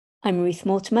I'm Ruth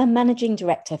Mortimer, Managing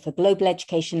Director for Global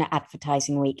Education at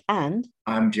Advertising Week, and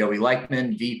I'm Joey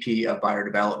Leichman, VP of Buyer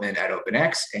Development at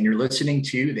OpenX, and you're listening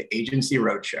to the Agency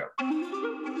Roadshow.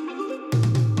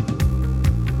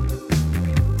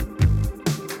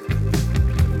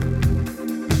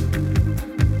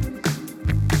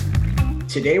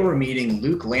 Today we're meeting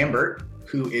Luke Lambert,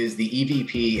 who is the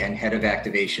EVP and Head of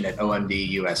Activation at OMD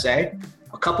USA.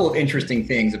 A couple of interesting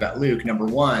things about Luke. Number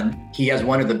one, he has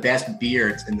one of the best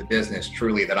beards in the business,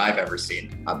 truly, that I've ever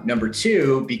seen. Number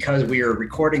two, because we are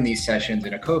recording these sessions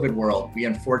in a COVID world, we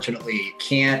unfortunately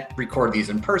can't record these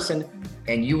in person.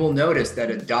 And you will notice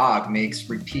that a dog makes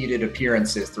repeated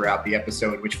appearances throughout the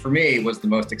episode, which for me was the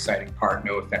most exciting part,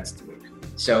 no offense to Luke.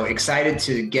 So excited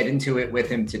to get into it with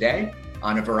him today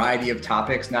on a variety of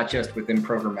topics, not just within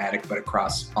programmatic, but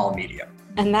across all media.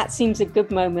 And that seems a good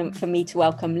moment for me to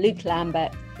welcome Luke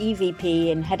Lambert,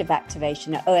 EVP and Head of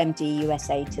Activation at OMD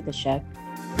USA, to the show.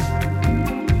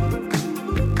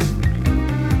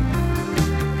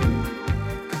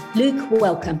 Luke,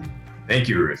 welcome. Thank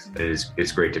you, Ruth.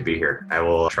 It's great to be here. I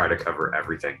will try to cover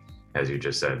everything, as you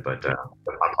just said, but I'll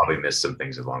probably miss some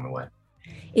things along the way.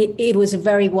 It was a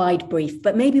very wide brief,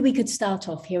 but maybe we could start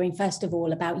off hearing first of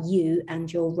all about you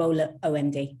and your role at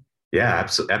OMD. Yeah,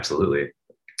 absolutely.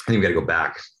 I think we got to go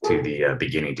back to the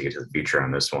beginning to get to the future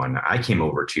on this one. I came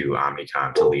over to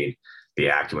Omnicom to lead the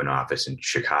Acumen office in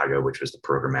Chicago, which was the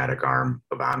programmatic arm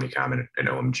of Omnicom and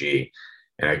OMG.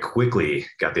 And I quickly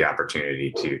got the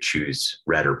opportunity to choose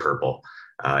red or purple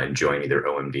and join either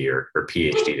OMD or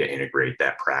PhD to integrate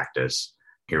that practice.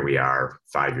 Here we are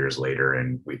 5 years later,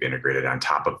 and we've integrated on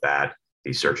top of that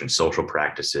the search and social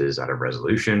practices out of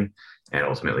Resolution, and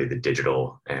ultimately the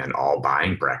digital and all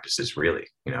buying practices, really.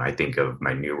 I think of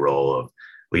my new role of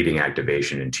leading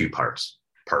activation in two parts.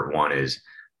 Part one is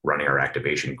running our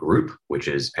activation group, which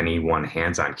is anyone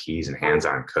hands-on keys and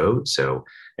hands-on code. So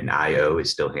an IO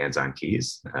is still hands-on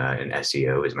keys, and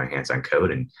SEO is my hands-on code.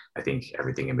 And I think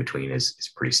everything in between is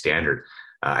pretty standard.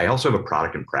 I also have a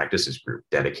product and practices group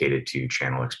dedicated to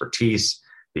channel expertise,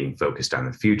 being focused on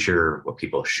the future, what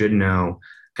people should know,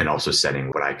 and also setting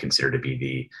what I consider to be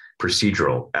the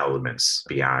procedural elements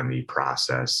beyond the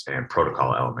process and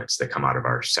protocol elements that come out of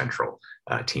our central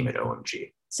team at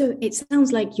OMG. So it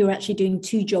sounds like you're actually doing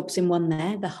two jobs in one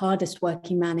there, the hardest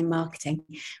working man in marketing.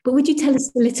 But would you tell us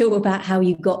a little about how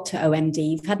you got to OMD?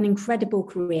 You've had an incredible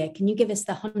career. Can you give us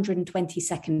the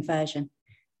 120-second version?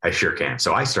 I sure can.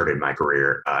 So I started my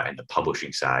career in the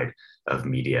publishing side of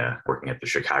media, working at the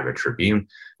Chicago Tribune,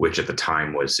 which at the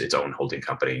time was its own holding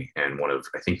company and one of,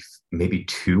 I think, maybe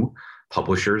two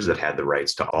publishers that had the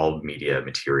rights to all media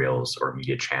materials or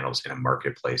media channels in a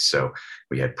marketplace. So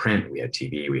we had print, we had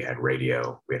TV, we had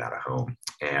radio, we had out of home,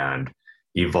 and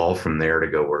evolved from there to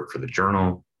go work for the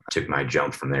Journal. Took my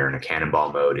jump from there in a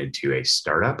cannonball mode into a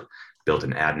startup, built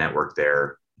an ad network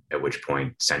there, at which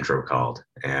point Centro called,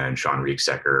 and Sean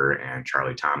Rieksecker and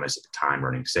Charlie Thomas at the time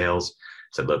running sales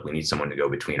said, look, we need someone to go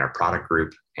between our product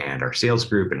group and our sales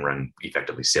group and run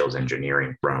effectively sales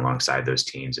engineering, run alongside those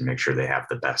teams and make sure they have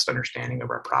the best understanding of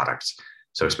our products.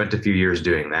 So I spent a few years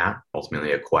doing that,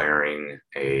 ultimately acquiring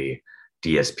a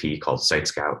DSP called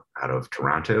SiteScout out of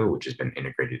Toronto, which has been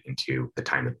integrated into the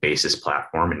time the Basis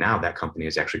platform. And now that company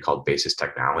is actually called Basis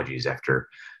Technologies after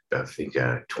I think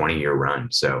a 20-year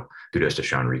run. So kudos to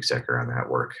Sean Rieksecker on that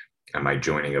work. And my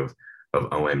joining of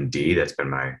OMD, that's been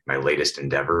my latest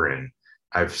endeavor. And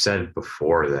I've said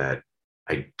before that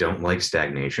I don't like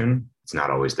stagnation. It's not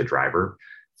always the driver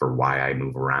for why I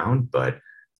move around, but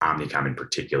Omnicom in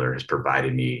particular has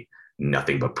provided me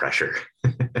nothing but pressure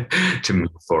to move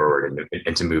forward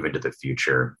and to move into the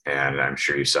future. And I'm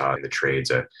sure you saw in the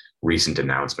trades a recent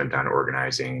announcement on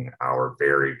organizing our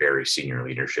very, very senior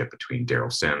leadership between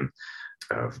Daryl Sim,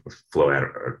 Flo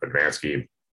Advansky,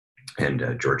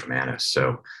 and George Manis.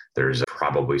 So there's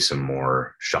probably some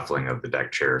more shuffling of the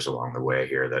deck chairs along the way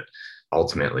here that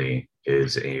ultimately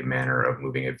is a manner of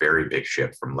moving a very big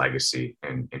ship from legacy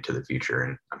and into the future.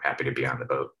 And I'm happy to be on the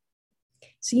boat.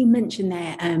 So you mentioned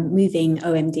there moving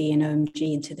OMD and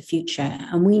OMG into the future.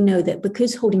 And we know that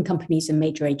because holding companies and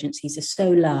major agencies are so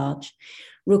large,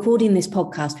 recording this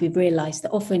podcast, we've realized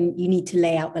that often you need to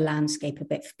lay out the landscape a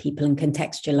bit for people and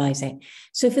contextualize it.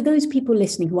 So for those people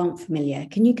listening who aren't familiar,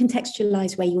 can you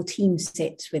contextualize where your team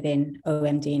sits within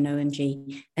OMD and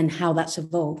OMG and how that's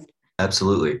evolved?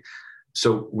 Absolutely.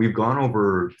 So we've gone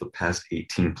over the past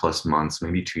 18 plus months,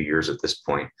 maybe 2 years at this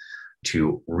point,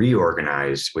 to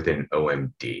reorganize within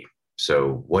OMD.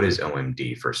 So what is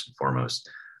OMD first and foremost?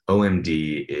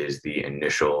 OMD is the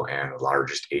initial and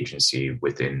largest agency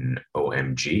within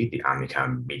OMG, the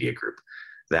Omnicom Media Group.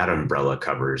 that umbrella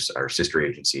covers our sister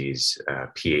agencies,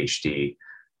 PhD,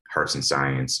 Hearts and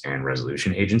Science, and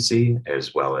Resolution Agency,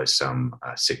 as well as some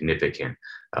significant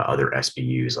other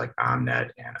SBUs like OMNET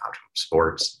and Optimum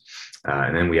Sports.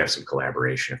 And then we have some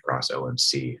collaboration across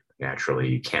OMC. Naturally,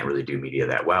 you can't really do media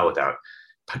that well without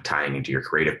tying into your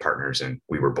creative partners, and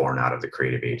we were born out of the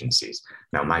creative agencies.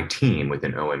 Now, my team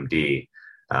within OMD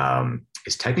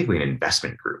is technically an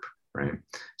investment group, right?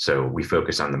 So we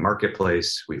focus on the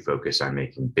marketplace. We focus on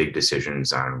making big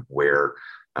decisions on where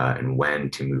and when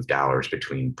to move dollars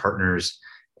between partners,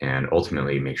 and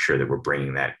ultimately make sure that we're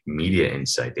bringing that media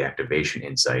insight, the activation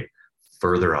insight,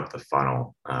 further up the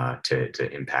funnel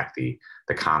to impact the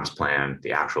comms plan,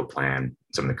 the actual plan,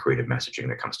 some of the creative messaging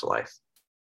that comes to life.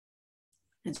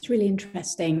 That's really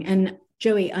interesting. And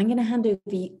Joey, I'm going to hand over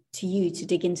to you to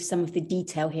dig into some of the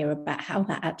detail here about how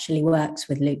that actually works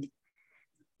with Luke.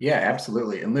 Yeah,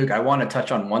 absolutely. And Luke, I want to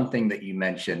touch on one thing that you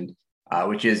mentioned,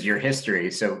 which is your history.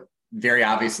 So very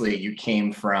obviously you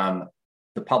came from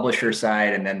the publisher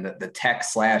side and then the tech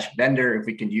 / vendor, if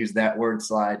we can use that word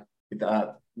side,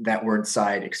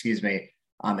 excuse me.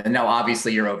 And now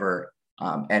obviously you're over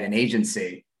at an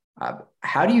agency.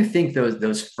 How do you think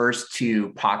those first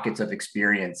two pockets of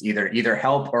experience either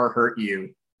help or hurt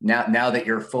you now that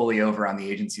you're fully over on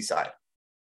the agency side?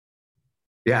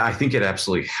 Yeah, I think it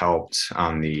absolutely helped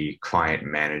on the client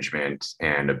management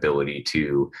and ability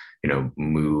to,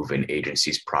 move an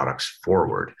agency's products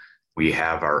forward. We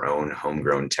have our own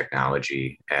homegrown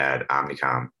technology at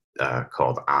Omnicom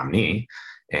called Omni,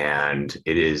 and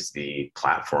it is the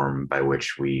platform by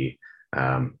which we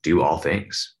do all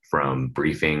things from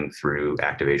briefing through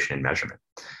activation and measurement.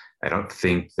 I don't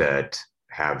think that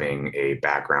having a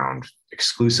background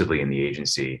exclusively in the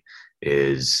agency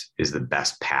is the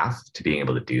best path to being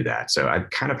able to do that. So I've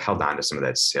kind of held on to some of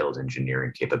that sales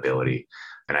engineering capability,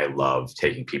 and I love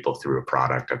taking people through a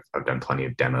product. I've done plenty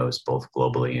of demos, both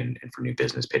globally and for new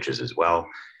business pitches as well.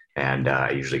 And I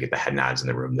usually get the head nods in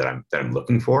the room that I'm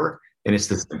looking for. And it's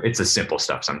the simple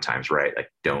stuff sometimes, right? Like,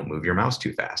 don't move your mouse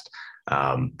too fast.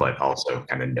 But also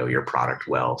kind of know your product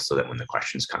well so that when the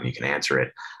questions come, you can answer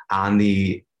it. On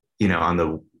the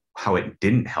how it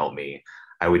didn't help me,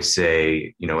 I would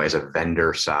say, as a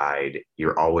vendor side,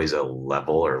 you're always a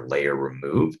level or layer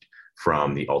removed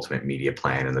from the ultimate media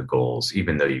plan and the goals.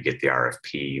 Even though you get the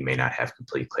RFP, you may not have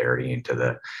complete clarity into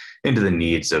the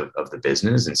needs of the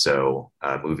business. And so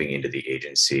moving into the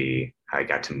agency, I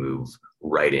got to move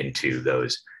right into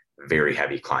those very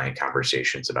heavy client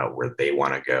conversations about where they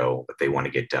want to go, what they want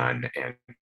to get done. And,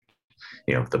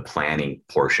 the planning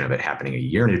portion of it happening a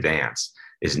year in advance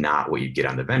is not what you get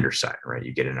on the vendor side, right?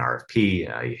 You get an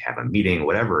RFP, you have a meeting,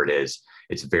 whatever it is,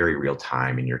 it's very real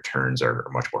time and your turns are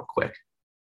much more quick.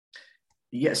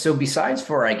 Yeah. So besides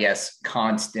for, I guess,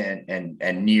 constant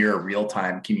and near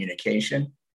real-time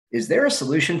communication, is there a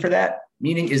solution for that?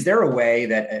 Meaning, is there a way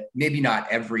that maybe not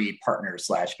every partner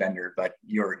 / vendor, but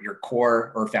your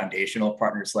core or foundational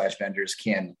partner / vendors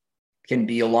can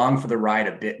be along for the ride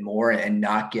a bit more and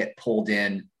not get pulled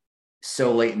in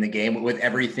so late in the game with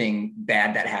everything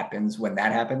bad that happens when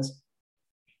that happens?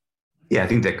 Yeah, I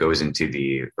think that goes into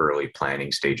the early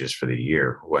planning stages for the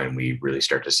year when we really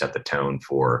start to set the tone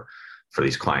for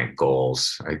these client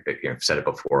goals. I've said it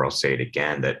before, I'll say it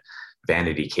again, that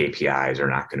vanity KPIs are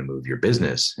not going to move your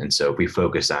business. And so if we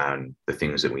focus on the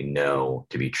things that we know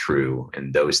to be true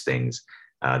and those things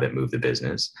that move the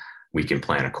business, we can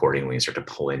plan accordingly and start to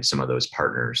pull in some of those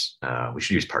partners. We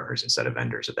should use partners instead of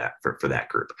vendors for that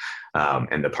group.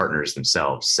 And the partners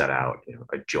themselves set out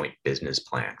a joint business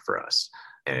plan for us.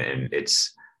 And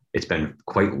it's been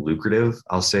quite lucrative,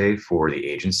 I'll say, for the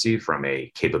agency from a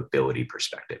capability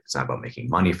perspective. It's not about making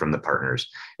money from the partners.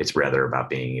 It's rather about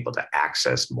being able to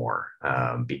access more,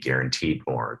 be guaranteed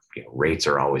more. Rates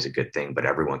are always a good thing, but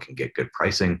everyone can get good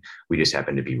pricing. We just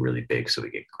happen to be really big, so we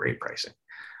get great pricing.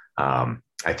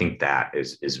 I think that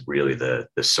is really the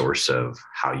source of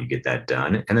how you get that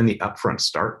done. And then the upfront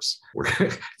starts.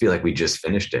 I feel like we just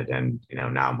finished it. And,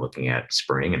 now I'm looking at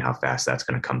spring and how fast that's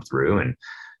going to come through. And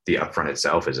the upfront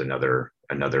itself is another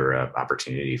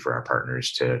opportunity for our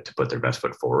partners to put their best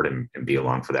foot forward and be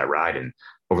along for that ride. And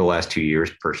over the last 2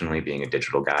 years, personally, being a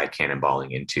digital guy,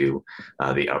 cannonballing into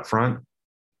the upfront,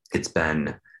 it's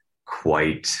been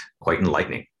quite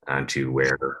enlightening onto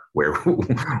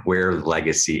where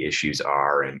legacy issues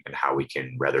are and how we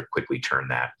can rather quickly turn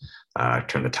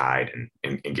the tide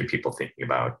and get people thinking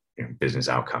about business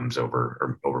outcomes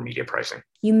over media pricing.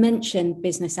 You mentioned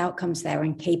business outcomes there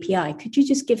and KPI. Could you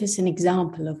just give us an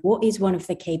example of what is one of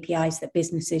the KPIs that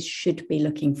businesses should be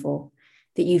looking for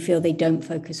that you feel they don't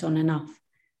focus on enough?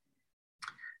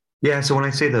 Yeah. So when I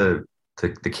say the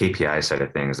the KPI side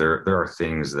of things, there are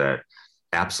things that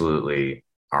absolutely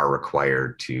are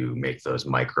required to make those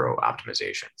micro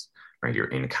optimizations, right? You're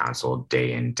in console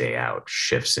day in, day out,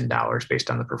 shifts in dollars based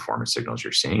on the performance signals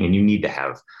you're seeing. And you need to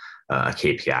have a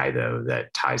KPI, though,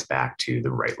 that ties back to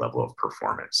the right level of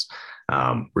performance.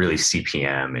 Really,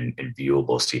 CPM and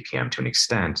viewable CPM to an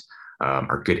extent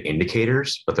are good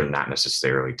indicators, but they're not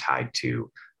necessarily tied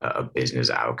to a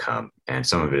business outcome. And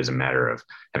some of it is a matter of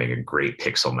having a great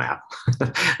pixel map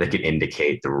that can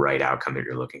indicate the right outcome that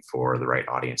you're looking for, the right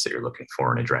audience that you're looking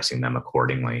for, and addressing them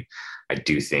accordingly. I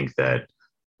do think that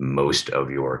most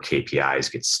of your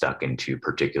KPIs get stuck into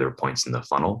particular points in the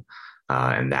funnel.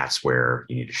 And that's where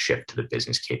you need to shift to the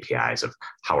business KPIs of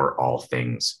how are all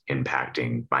things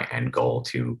impacting my end goal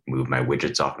to move my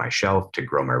widgets off my shelf, to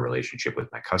grow my relationship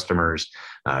with my customers,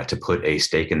 to put a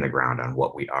stake in the ground on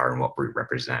what we are and what we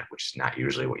represent, which is not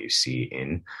usually what you see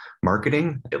in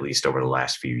marketing, at least over the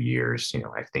last few years.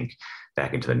 I think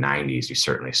back into the 90s, you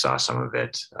certainly saw some of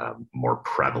it more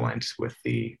prevalent with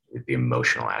the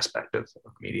emotional aspect of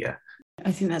media.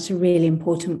 I think that's a really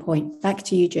important point. Back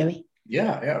to you, Joey.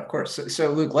 Yeah, of course.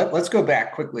 So Luke, let's go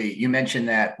back quickly. You mentioned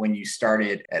that when you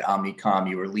started at Omnicom,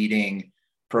 you were leading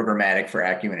programmatic for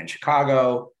Acumen in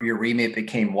Chicago. Your remit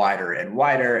became wider and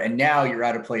wider, and now you're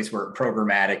at a place where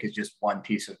programmatic is just one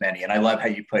piece of many. And I love how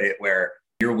you put it, where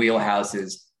your wheelhouse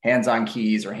is hands-on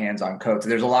keys or hands-on code. So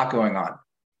there's a lot going on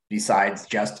besides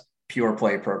just pure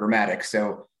play programmatic.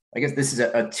 So I guess this is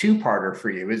a two-parter for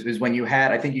you. Is when you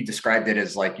had, I think you described it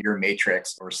as like your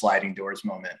matrix or sliding doors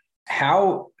moment.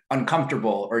 How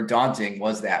uncomfortable or daunting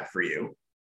was that for you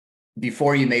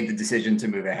before you made the decision to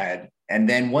move ahead? And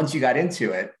then once you got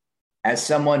into it, as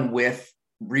someone with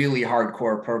really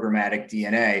hardcore programmatic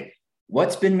DNA,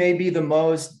 what's been maybe the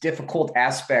most difficult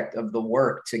aspect of the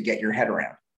work to get your head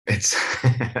around? It's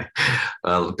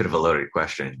a bit of a loaded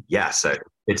question. Yes,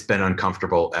 it's been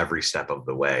uncomfortable every step of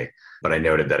the way, but I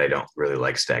noted that I don't really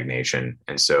like stagnation.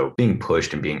 And so being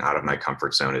pushed and being out of my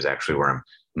comfort zone is actually where I'm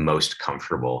most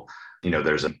comfortable.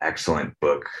 There's an excellent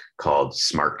book called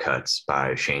Smart Cuts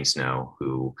by Shane Snow,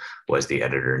 who was the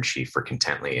editor-in-chief for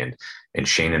Contently. And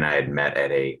Shane and I had met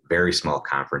at a very small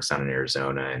conference down in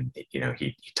Arizona. And,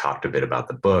 he talked a bit about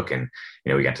the book, and,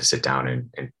 we got to sit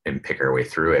down and pick our way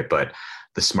through it. But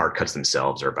the smart cuts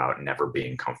themselves are about never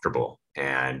being comfortable.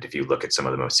 And if you look at some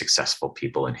of the most successful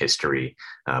people in history,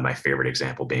 my favorite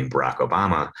example being Barack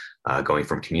Obama, going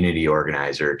from community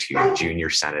organizer to junior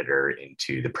senator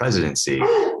into the presidency,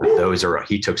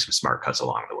 he took some smart cuts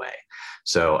along the way.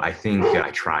 So I think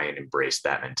I try and embrace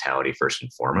that mentality first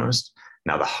and foremost.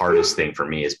 Now, the hardest thing for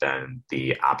me has been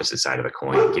the opposite side of the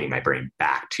coin, getting my brain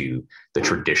back to the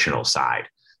traditional side.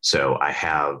 So I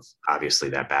have obviously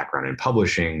that background in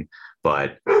publishing,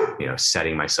 but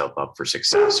setting myself up for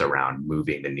success around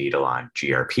moving the needle on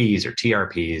GRPs or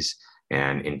TRPs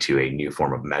and into a new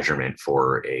form of measurement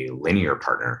for a linear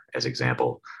partner, as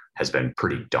example, has been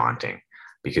pretty daunting,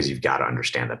 because you've got to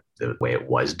understand the way it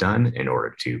was done in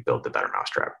order to build the better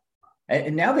mousetrap.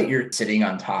 And now that you're sitting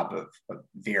on top of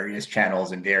various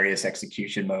channels and various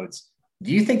execution modes,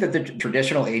 do you think that the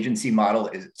traditional agency model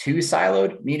is too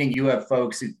siloed, meaning you have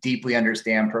folks who deeply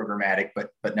understand programmatic,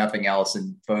 but nothing else,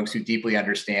 and folks who deeply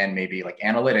understand maybe like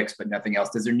analytics, but nothing else?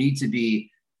 Does there need to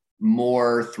be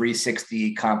more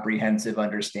 360 comprehensive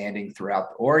understanding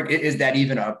throughout the org? Is that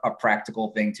even a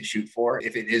practical thing to shoot for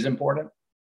if it is important?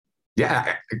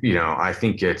 Yeah, I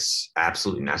think it's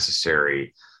absolutely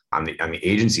necessary. On the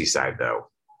agency side,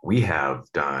 though, we have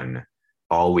done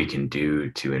all we can do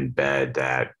to embed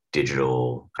that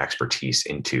digital expertise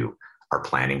into our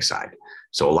planning side.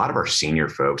 So a lot of our senior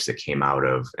folks that came out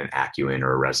of an Acumen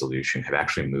or a Resolution have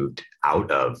actually moved out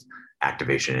of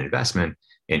activation and investment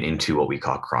and into what we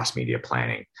call cross-media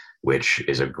planning, which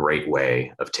is a great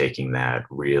way of taking that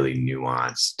really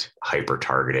nuanced,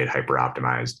 hyper-targeted,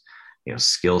 hyper-optimized,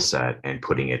 skill set and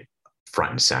putting it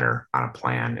front and center on a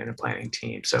plan and a planning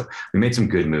team. So we made some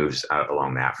good moves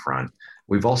along that front.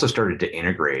 We've also started to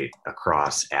integrate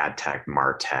across ad tech,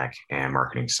 MarTech, and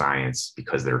marketing science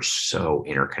because they're so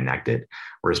interconnected,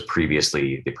 whereas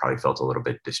previously they probably felt a little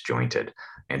bit disjointed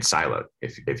and siloed,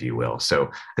 if you will. So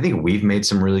I think we've made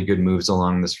some really good moves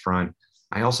along this front.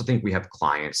 I also think we have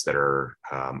clients that are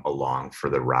along for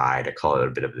the ride. I call it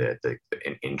a bit of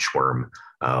an inchworm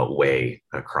way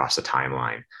across the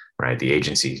timeline, right? The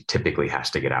agency typically has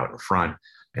to get out in front,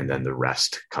 and then the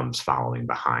rest comes following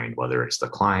behind, whether it's the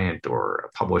client or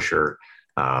a publisher,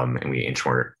 and we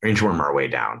inchworm our way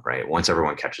down, right? Once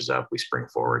everyone catches up, we spring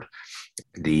forward.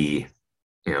 The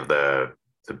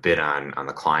bit on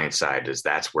the client side is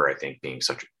that's where I think being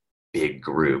such big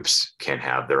groups can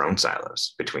have their own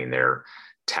silos between their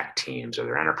tech teams or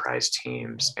their enterprise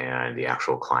teams and the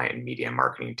actual client and media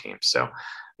marketing teams. So,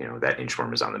 that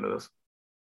Inchworm is on the move.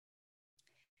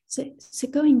 So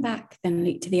going back then,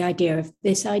 Luke, to the idea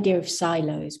of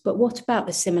silos, but what about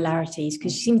the similarities?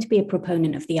 Because you seem to be a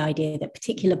proponent of the idea that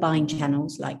particular buying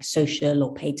channels like social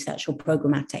or paid search or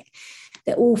programmatic,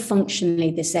 they're all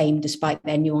functionally the same despite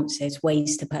their nuances,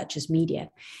 ways to purchase media.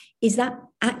 Is that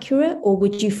accurate, or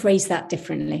would you phrase that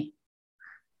differently?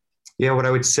 Yeah, what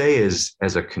I would say is,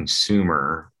 as a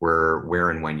consumer, where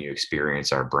and when you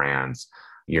experience our brands,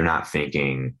 you're not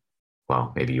thinking,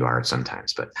 well, maybe you are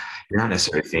sometimes, but you're not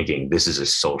necessarily thinking this is a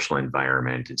social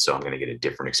environment, and so I'm going to get a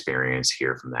different experience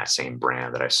here from that same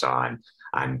brand that I saw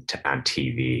on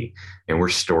TV. And we're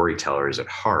storytellers at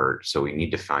heart, so we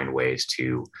need to find ways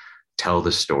to tell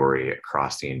the story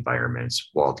across the environments,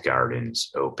 walled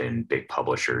gardens, open, big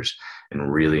publishers,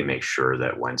 and really make sure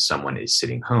that when someone is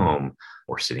sitting home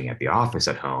or sitting at the office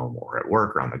at home or at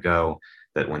work or on the go,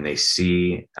 that when they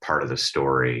see part of the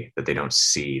story, that they don't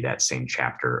see that same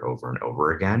chapter over and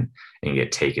over again and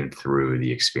get taken through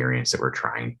the experience that we're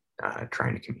trying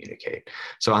to communicate.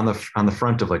 So on the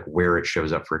front of like where it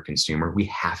shows up for a consumer, we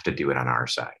have to do it on our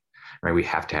side, right? We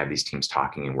have to have these teams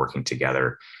talking and working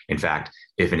together. In fact,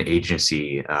 if an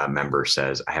agency member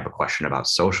says, I have a question about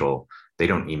social, they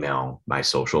don't email my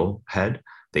social head,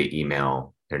 they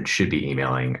email and should be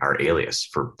emailing our alias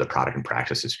for the product and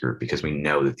practices group, because we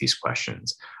know that these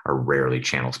questions are rarely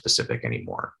channel specific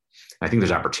anymore. I think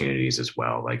there's opportunities as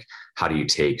well. Like, how do you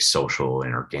take social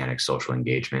and organic social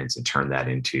engagements and turn that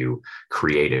into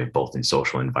creative, both in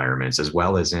social environments as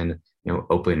well as in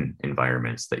open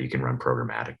environments that you can run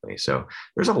programmatically? So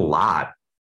there's a lot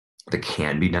that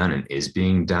can be done and is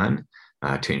being done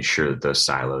to ensure that those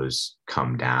silos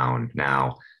come down.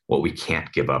 Now, what we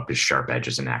can't give up is sharp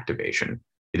edges and activation.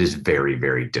 It is very,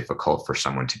 very difficult for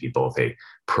someone to be both a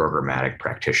programmatic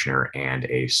practitioner and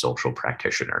a social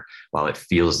practitioner. While it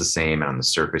feels the same, and on the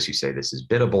surface you say this is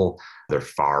biddable, they're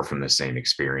far from the same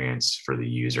experience for the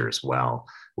user as well,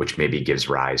 which maybe gives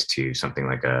rise to something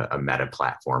like a meta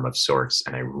platform of sorts.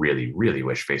 And I really, really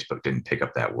wish Facebook didn't pick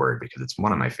up that word, because it's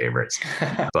one of my favorites.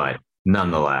 But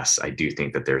nonetheless, I do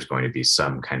think that there's going to be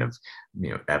some kind of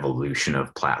evolution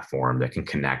of platform that can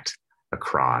connect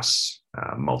across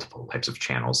multiple types of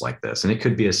channels like this. And it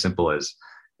could be as simple as,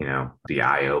 the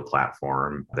IO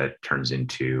platform that turns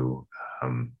into,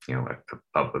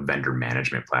 a vendor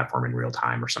management platform in real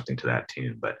time or something to that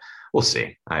tune. But we'll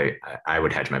see. I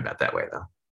would hedge my bet that way,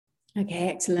 though. Okay,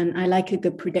 excellent. I like a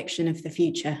good prediction of the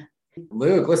future.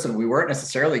 Luke, listen, we weren't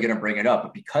necessarily going to bring it up,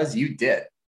 but because you did,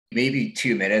 maybe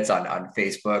 2 minutes on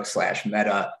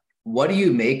Facebook/Meta, what do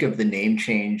you make of the name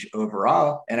change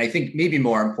overall? And I think maybe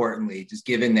more importantly, just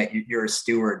given that you're a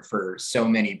steward for so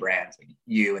many brands, like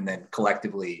you and then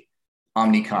collectively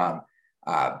Omnicom,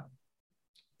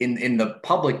 in the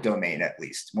public domain, at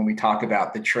least, when we talk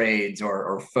about the trades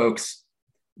or folks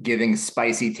giving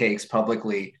spicy takes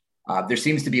publicly, there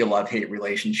seems to be a love-hate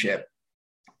relationship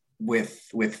with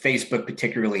Facebook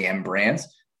particularly, and brands.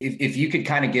 If you could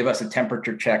kind of give us a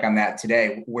temperature check on that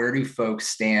today, where do folks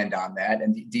stand on that?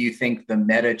 And do you think the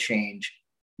meta change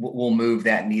will move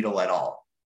that needle at all?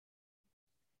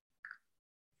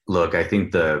 Look, I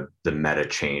think the meta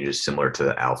change is similar to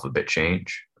the alphabet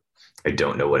change. I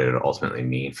don't know what it would ultimately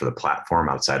mean for the platform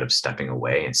outside of stepping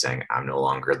away and saying, I'm no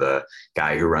longer the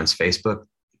guy who runs Facebook,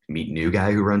 meet new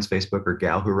guy who runs Facebook or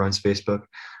gal who runs Facebook.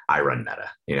 I run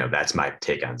Meta. That's my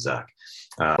take on Zuck.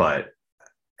 But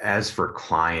as for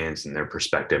clients and their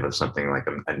perspective of something like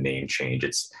a name change,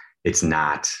 it's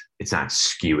not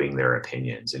skewing their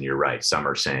opinions. And you're right. Some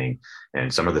are saying,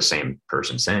 and some are the same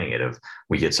person saying it, of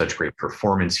we get such great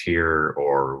performance here,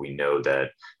 or we know that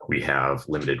we have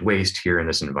limited waste here in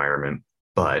this environment,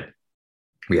 but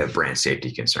we have brand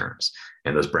safety concerns.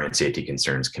 And those brand safety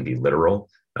concerns can be literal,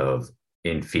 of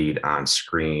in feed, on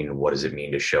screen. What does it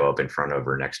mean to show up in front of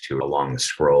or next to along the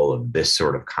scroll of this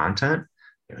sort of content?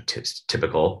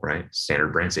 Typical, right?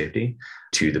 Standard brand safety,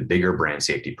 to the bigger brand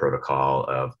safety protocol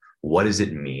of what does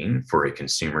it mean for a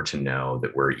consumer to know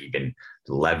that we're even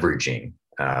leveraging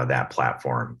that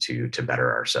platform to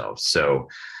better ourselves. So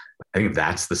I think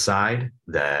that's the side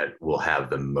that will have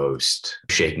the most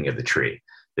shaking of the tree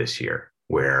this year,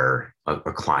 where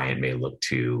a client may look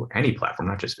to any platform,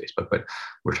 not just Facebook, but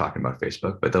we're talking about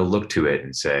Facebook, but they'll look to it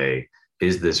and say,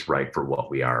 is this right for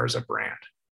what we are as a brand?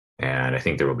 And I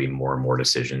think there will be more and more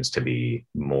decisions to be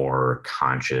more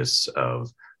conscious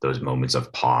of those moments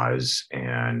of pause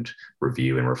and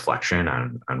review and reflection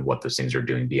on what those things are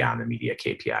doing beyond the media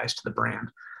KPIs to the brand.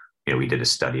 we did a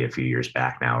study a few years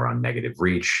back now around negative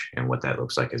reach and what that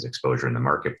looks like as exposure in the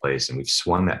marketplace. And we've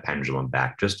swung that pendulum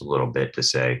back just a little bit to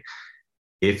say,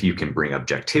 if you can bring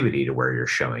objectivity to where you're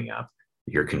showing up,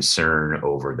 your concern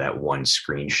over that one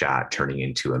screenshot turning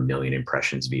into 1 million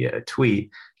impressions via a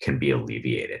tweet can be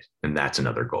alleviated. And that's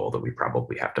another goal that we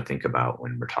probably have to think about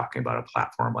when we're talking about a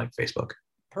platform like Facebook.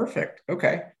 Perfect.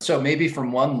 Okay. So maybe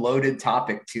from one loaded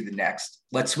topic to the next,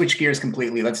 let's switch gears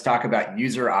completely. Let's talk about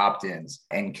user opt-ins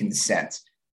and consent.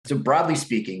 So broadly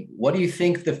speaking, what do you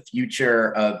think the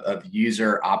future of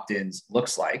user opt-ins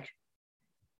looks like?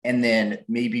 And then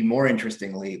maybe more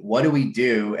interestingly, what do we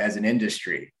do as an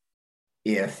industry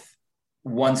if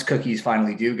once cookies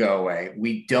finally do go away,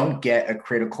 we don't get a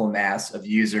critical mass of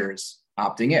users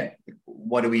opting in?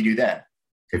 What do we do then?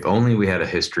 If only we had a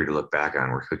history to look back on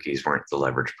where cookies weren't the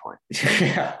leverage point.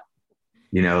 Yeah.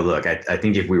 Look, I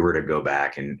think if we were to go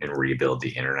back and rebuild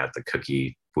the internet, the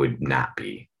cookie would not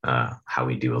be how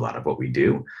we do a lot of what we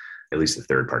do. At least the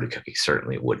third-party cookie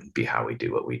certainly wouldn't be how we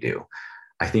do what we do.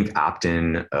 I think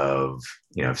opt-in of,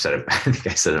 I think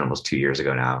I said it almost 2 years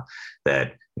ago now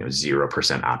that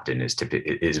 0% opt-in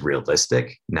is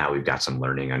realistic. Now we've got some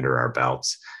learning under our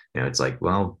belts. It's like,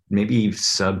 well, maybe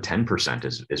sub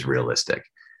 10% is realistic.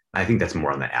 I think that's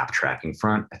more on the app tracking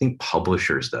front. I think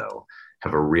publishers, though,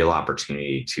 have a real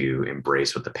opportunity to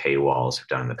embrace what the paywalls have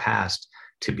done in the past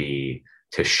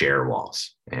to share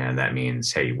walls. And that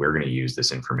means, hey, we're going to use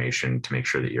this information to make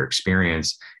sure that your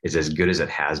experience is as good as it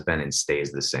has been and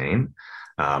stays the same,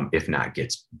 if not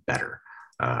gets better,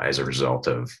 as a result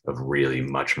of really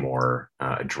much more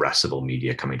addressable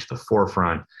media coming to the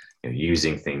forefront,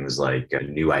 using things like a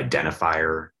new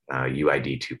identifier.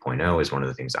 UID 2.0 is one of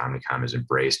the things Omnicom has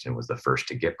embraced and was the first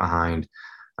to get behind.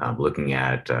 Looking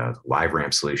at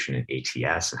LiveRamp solution and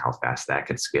ATS and how fast that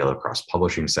could scale across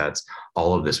publishing sets,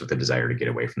 all of this with the desire to get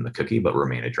away from the cookie, but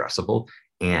remain addressable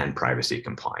and privacy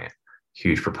compliant.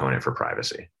 Huge proponent for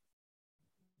privacy.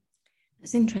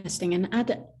 That's interesting. And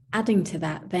adding to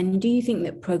that, then, do you think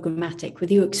that programmatic, with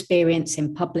your experience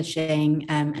in publishing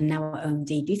and now at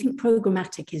OMD, do you think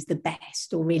programmatic is the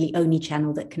best or really only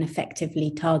channel that can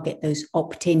effectively target those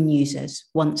opt-in users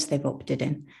once they've opted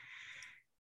in?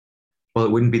 Well,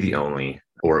 it wouldn't be the only,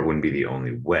 or it wouldn't be the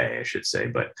only way, I should say,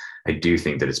 but I do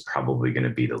think that it's probably going to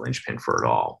be the linchpin for it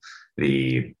all.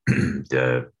 The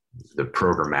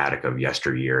programmatic of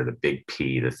yesteryear, the big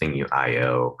P, the thing you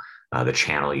IO, the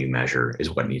channel you measure is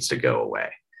what needs to go away.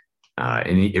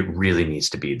 And it really needs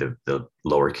to be the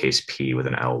lowercase p with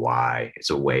an ly. It's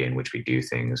a way in which we do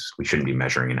things. We shouldn't be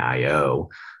measuring an IO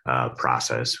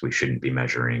process. We shouldn't be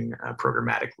measuring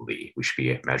programmatically. We should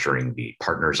be measuring the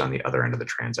partners on the other end of the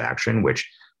transaction, which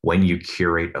when you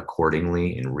curate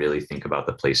accordingly and really think about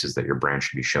the places that your brand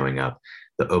should be showing up,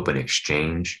 the open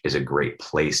exchange is a great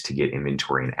place to get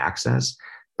inventory and access,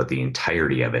 but the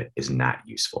entirety of it is not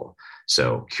useful.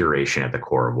 So curation at the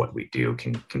core of what we do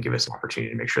can give us an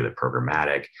opportunity to make sure that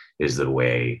programmatic is the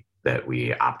way that we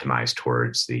optimize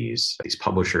towards these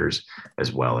publishers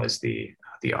as well as the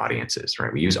audiences,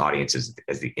 right? We use audiences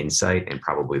as the insight and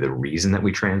probably the reason that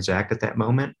we transact at that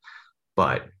moment,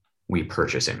 but we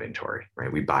purchase inventory,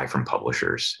 right? We buy from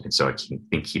publishers. And so I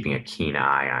think keeping a keen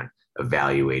eye on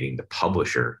evaluating the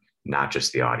publisher, not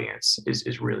just the audience,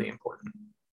 is really important.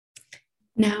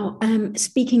 Now,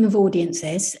 speaking of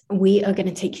audiences, we are going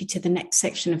to take you to the next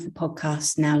section of the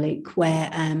podcast now, Luke,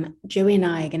 where Joey and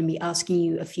I are going to be asking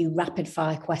you a few rapid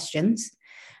fire questions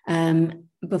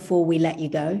before we let you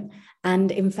go.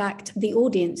 And in fact, the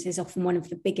audience is often one of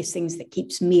the biggest things that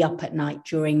keeps me up at night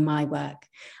during my work.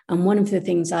 And one of the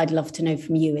things I'd love to know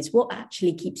from you is what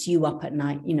actually keeps you up at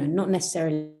night, not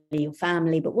necessarily your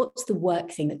family, but what's the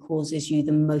work thing that causes you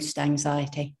the most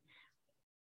anxiety?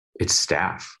 It's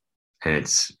staff. And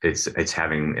it's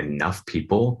having enough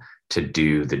people to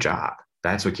do the job.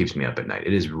 That's what keeps me up at night.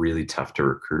 It is really tough to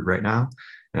recruit right now.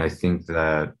 And I think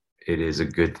that it is a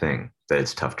good thing that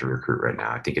it's tough to recruit right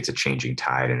now. I think it's a changing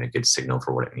tide and a good signal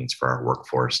for what it means for our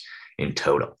workforce in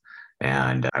total.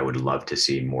 And I would love to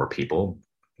see more people,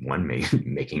 one,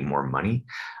 making more money,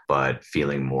 but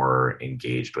feeling more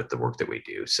engaged with the work that we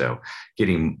do. So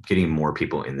getting more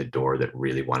people in the door that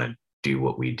really want to do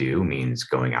what we do means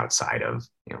going outside of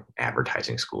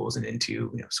advertising schools and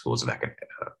into schools of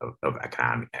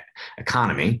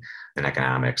economy and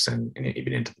economics and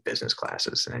even into the business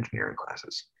classes and engineering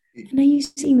classes. And are you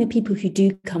seeing that people who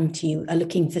do come to you are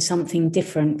looking for something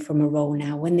different from a role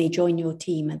now? When they join your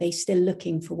team, are they still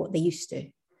looking for what they used to?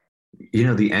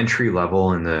 The entry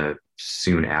level and the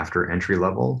soon after entry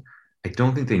level, I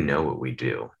don't think they know what we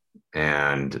do.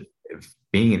 And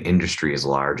being an industry as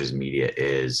large as media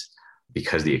is,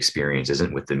 because the experience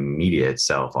isn't with the media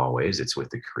itself always, it's with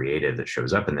the creative that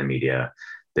shows up in the media.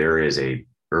 There is a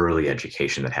early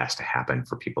education that has to happen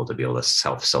for people to be able to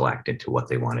self-select into what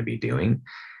they want to be doing.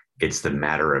 It's the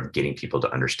matter of getting people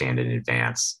to understand in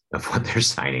advance of what they're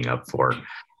signing up for.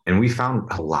 And we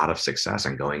found a lot of success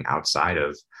in going outside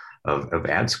of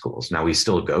ad schools. Now we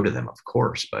still go to them, of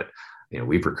course, but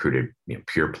we've recruited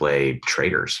pure play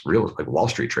traders, real like Wall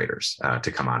Street traders,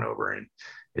 to come on over, and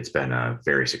it's been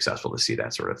very successful to see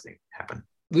that sort of thing happen.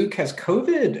 Luke, has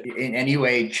COVID in any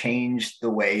way changed the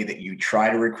way that you try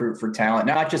to recruit for talent?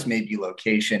 Not just maybe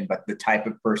location, but the type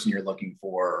of person you're looking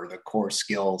for or the core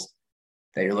skills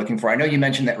that you're looking for? I know you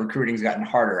mentioned that recruiting's gotten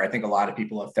harder. I think a lot of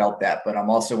people have felt that, but I'm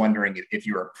also wondering if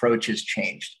your approach has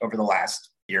changed over the last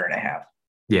year and a half.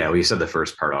 Yeah, well, you said the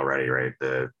first part already, right?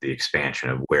 The expansion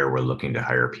of where we're looking to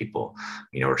hire people.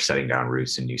 We're setting down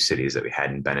roots in new cities that we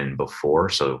hadn't been in before.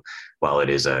 So while it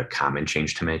is a common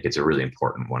change to make, it's a really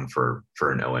important one for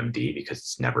an OMD because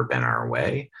it's never been our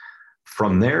way.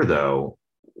 From there, though,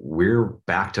 we're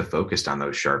back to focused on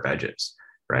those sharp edges,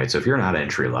 right? So if you're not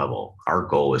entry level, our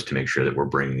goal is to make sure that we're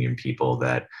bringing in people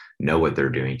that know what they're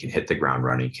doing, can hit the ground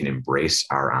running, can embrace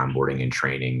our onboarding and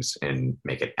trainings and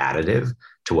make it additive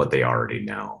to what they already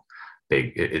know.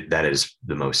 That is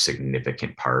the most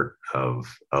significant part of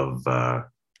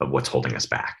what's holding us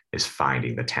back, is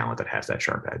finding the talent that has that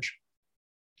sharp edge.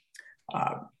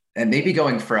 And maybe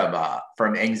going from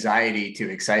anxiety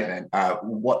to excitement,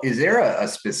 what is there a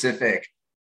specific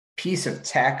piece of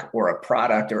tech or a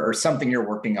product or something you're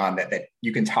working on that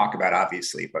you can talk about,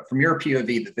 obviously, but from your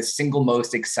POV, the single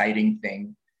most exciting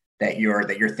thing that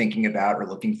you're thinking about or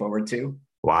looking forward to?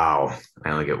 Wow, I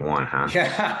only get one, huh?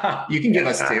 Yeah, you can give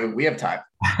us two. We have time.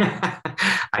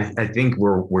 I think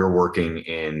we're working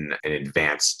in an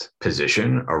advanced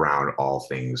position around all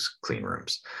things clean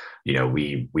rooms.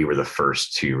 We were the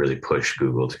first to really push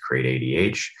Google to create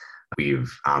ADH.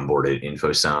 We've onboarded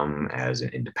InfoSum as an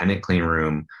independent clean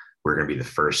room. We're going to be the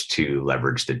first to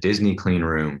leverage the Disney clean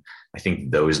room. I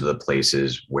think those are the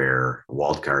places where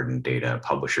walled garden data,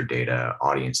 publisher data,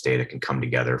 audience data can come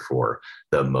together for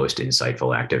the most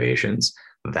insightful activations.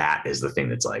 That is the thing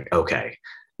that's like, okay,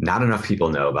 not enough people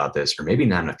know about this, or maybe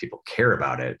not enough people care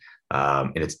about it.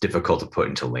 And it's difficult to put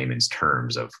into layman's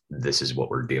terms of this is what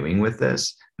we're doing with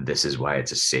this. This is why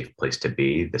it's a safe place to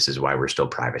be. This is why we're still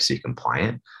privacy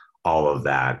compliant. All of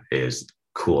that is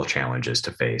cool challenges to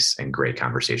face and great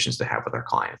conversations to have with our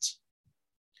clients.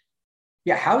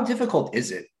 Yeah. How difficult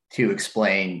is it to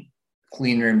explain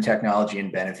clean room technology and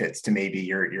benefits to maybe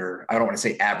your I don't want to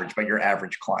say average, but your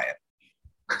average client?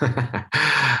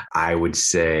 I would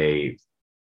say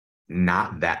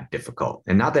not that difficult,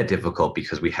 and not that difficult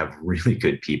because we have really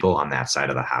good people on that side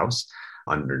of the house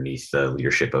underneath the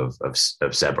leadership of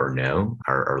Seb Arnaud,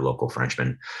 our local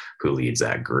Frenchman who leads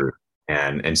that group.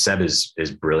 And Seb is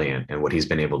brilliant, and what he's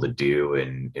been able to do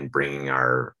in bringing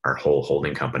our whole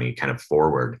holding company kind of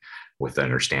forward with the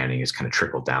understanding is kind of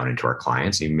trickled down into our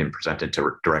clients, even been presented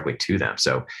directly to them.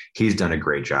 So he's done a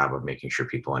great job of making sure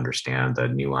people understand the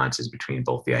nuances between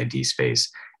both the ID space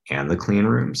and the clean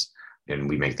rooms. And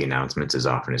we make the announcements as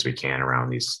often as we can around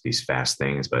these fast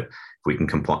things. But if we can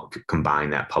combine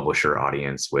that publisher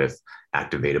audience with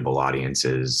activatable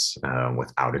audiences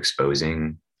without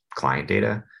exposing client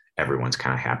data, everyone's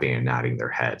kind of happy and nodding their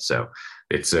head. So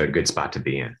it's a good spot to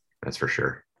be in. That's for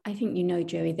sure. I think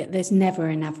Joey, that there's never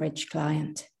an average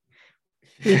client.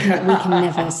 We can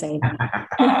never say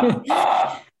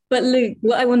that. But Luke,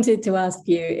 what I wanted to ask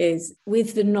you is,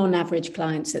 with the non-average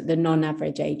clients at the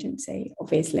non-average agency,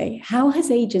 obviously, how has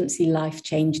agency life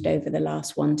changed over the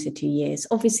last 1 to 2 years?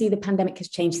 Obviously, the pandemic has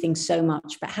changed things so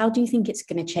much, but how do you think it's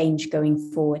going to change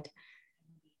going forward?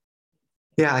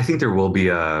 Yeah, I think there will be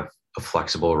a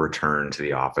flexible return to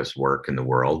the office work in the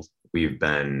world. We've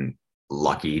been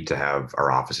lucky to have our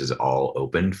offices all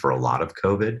opened for a lot of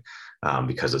COVID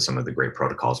because of some of the great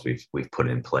protocols we've put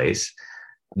in place.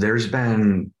 There's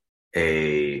been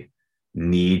a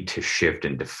need to shift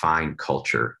and define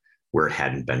culture where it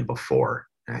hadn't been before.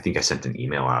 And I think I sent an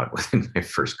email out within my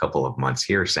first couple of months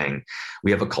here saying,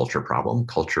 we have a culture problem.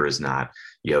 Culture is not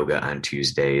yoga on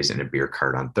Tuesdays and a beer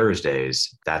cart on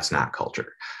Thursdays. That's not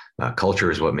culture.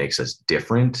 Culture is what makes us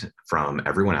different from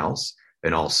everyone else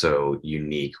and also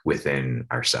unique within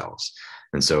ourselves.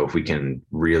 And so if we can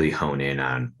really hone in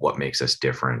on what makes us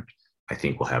different, I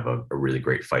think we'll have a really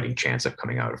great fighting chance of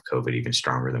coming out of COVID even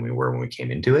stronger than we were when we came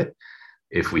into it.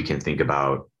 If we can think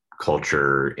about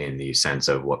culture in the sense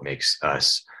of what makes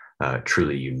us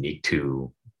truly unique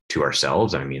to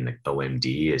ourselves, I mean, the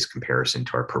OMD is comparison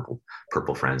to our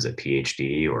purple friends at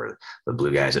PhD, or the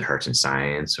blue guys at Hearts and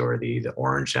Science, or the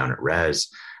orange down at Res.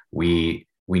 we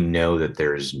know that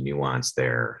there's nuance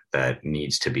there that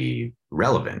needs to be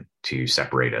relevant to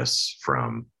separate us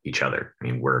from each other. I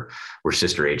mean, we're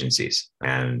sister agencies,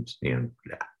 and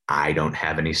I don't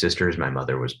have any sisters. My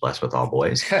mother was blessed with all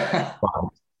boys.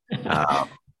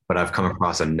 But I've come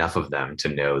across enough of them to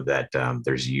know that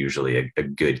there's usually a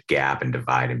good gap and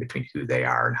divide in between who they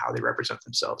are and how they represent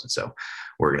themselves. And so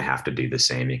we're going to have to do the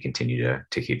same and continue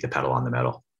to keep the pedal on the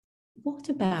metal. What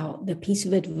about the piece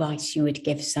of advice you would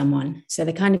give someone? So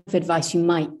the kind of advice you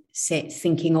might sit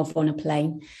thinking of on a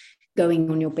plane, going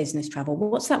on your business travel.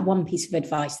 What's that one piece of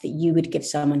advice that you would give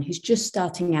someone who's just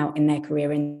starting out in their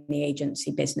career in the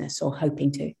agency business or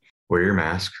hoping to? Wear your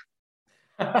mask.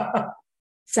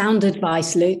 Sound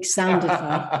advice, Luke. Sound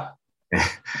advice.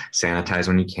 Sanitize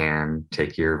when you can.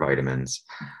 Take your vitamins.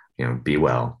 Be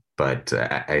well. But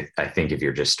I think if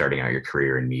you're just starting out your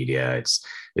career in media,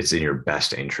 it's in your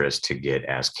best interest to get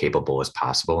as capable as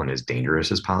possible and as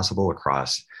dangerous as possible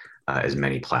across as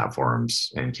many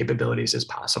platforms and capabilities as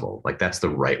possible. Like, that's the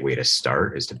right way to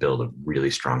start, is to build a really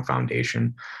strong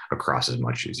foundation across as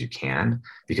much as you can,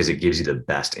 because it gives you the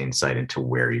best insight into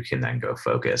where you can then go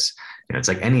focus. It's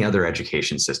like any other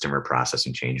education system or process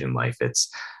and change in life. It's,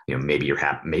 maybe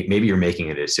you're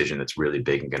making a decision that's really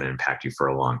big and going to impact you for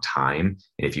a long time.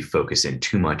 And if you focus in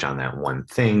too much on that one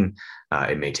thing,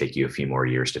 it may take you a few more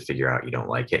years to figure out you don't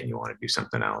like it and you want to do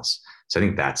something else. So I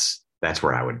think that's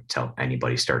where I would tell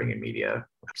anybody starting in media,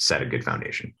 set a good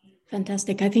foundation.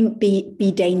 Fantastic. I think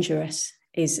be dangerous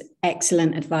is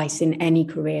excellent advice in any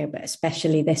career, but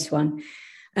especially this one.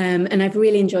 And I've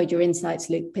really enjoyed your insights,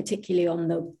 Luke, particularly on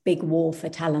the big war for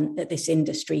talent that this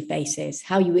industry faces,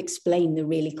 how you explain the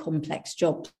really complex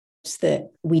jobs that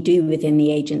we do within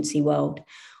the agency world,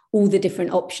 all the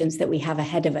different options that we have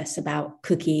ahead of us about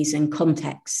cookies and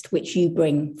context, which you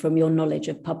bring from your knowledge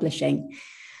of publishing.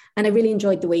 And I really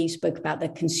enjoyed the way you spoke about the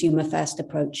consumer first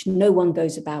approach. No one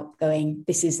goes about going,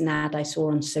 this is an ad I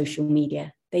saw on social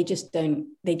media. They just don't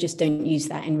use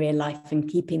that in real life, and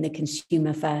keeping the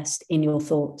consumer first in your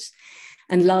thoughts.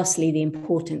 And lastly, the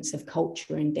importance of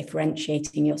culture and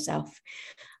differentiating yourself.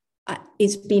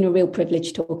 It's been a real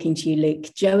privilege talking to you,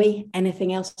 Luke. Joey,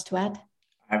 anything else to add?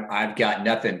 I've got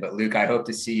nothing, but Luke, I hope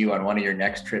to see you on one of your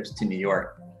next trips to New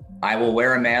York. I will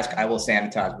wear a mask. I will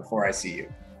sanitize before I see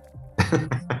you.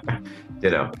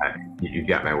 Ditto. You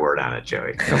got my word on it,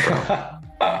 Joey. No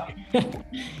problem.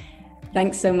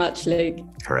 Thanks so much, Luke.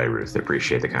 All right, Ruth.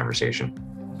 Appreciate the conversation.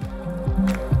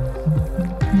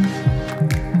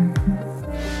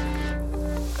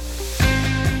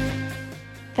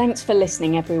 Thanks for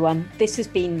listening, everyone. This has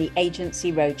been the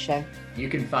Agency Roadshow. You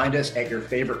can find us at your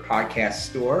favorite podcast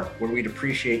store, where we'd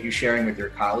appreciate you sharing with your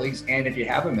colleagues, and if you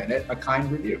have a minute, a kind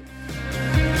review.